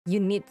You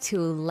need to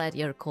let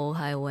your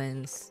kohai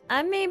wins.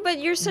 I mean, but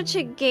you're such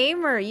a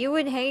gamer. You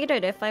would hate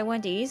it if I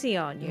went easy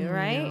on you,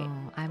 right?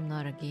 No, I'm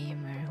not a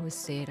gamer. Who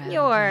said I'm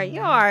You a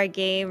gamer? are a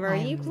gamer.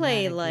 You I'm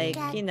play not a like,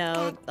 gamer. you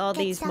know, all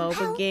these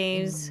mobile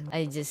games.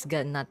 I just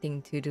got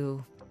nothing to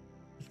do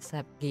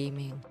except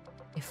gaming.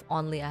 If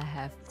only I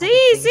have.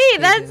 See,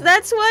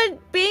 that's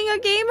what being a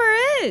gamer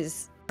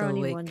is. So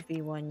Kronii weak.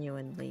 1v1 you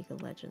in League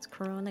of Legends.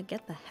 Corona,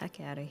 get the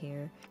heck out of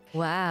here.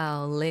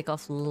 Wow, League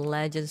of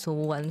Legends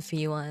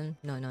 1v1.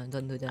 No,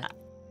 don't do that.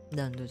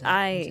 Don't do that.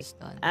 I'm just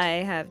done.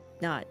 I have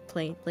not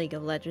played League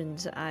of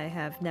Legends. I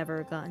have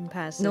never gotten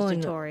past the No.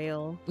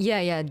 tutorial.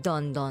 Yeah,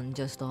 done.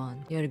 Just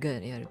done. You're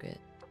good.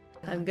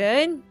 I'm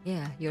good?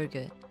 Yeah, you're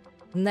good.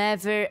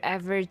 Never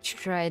ever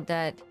try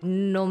that.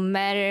 No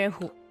matter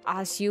who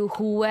asks you,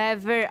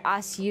 whoever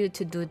asks you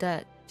to do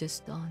that,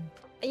 just don't.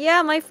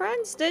 Yeah, my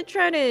friends did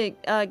try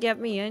to get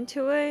me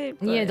into it.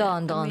 Yeah,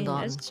 but, don't. I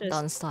mean, it's just...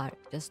 Don't start.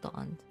 Just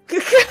don't.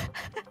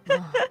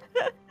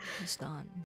 Just don't.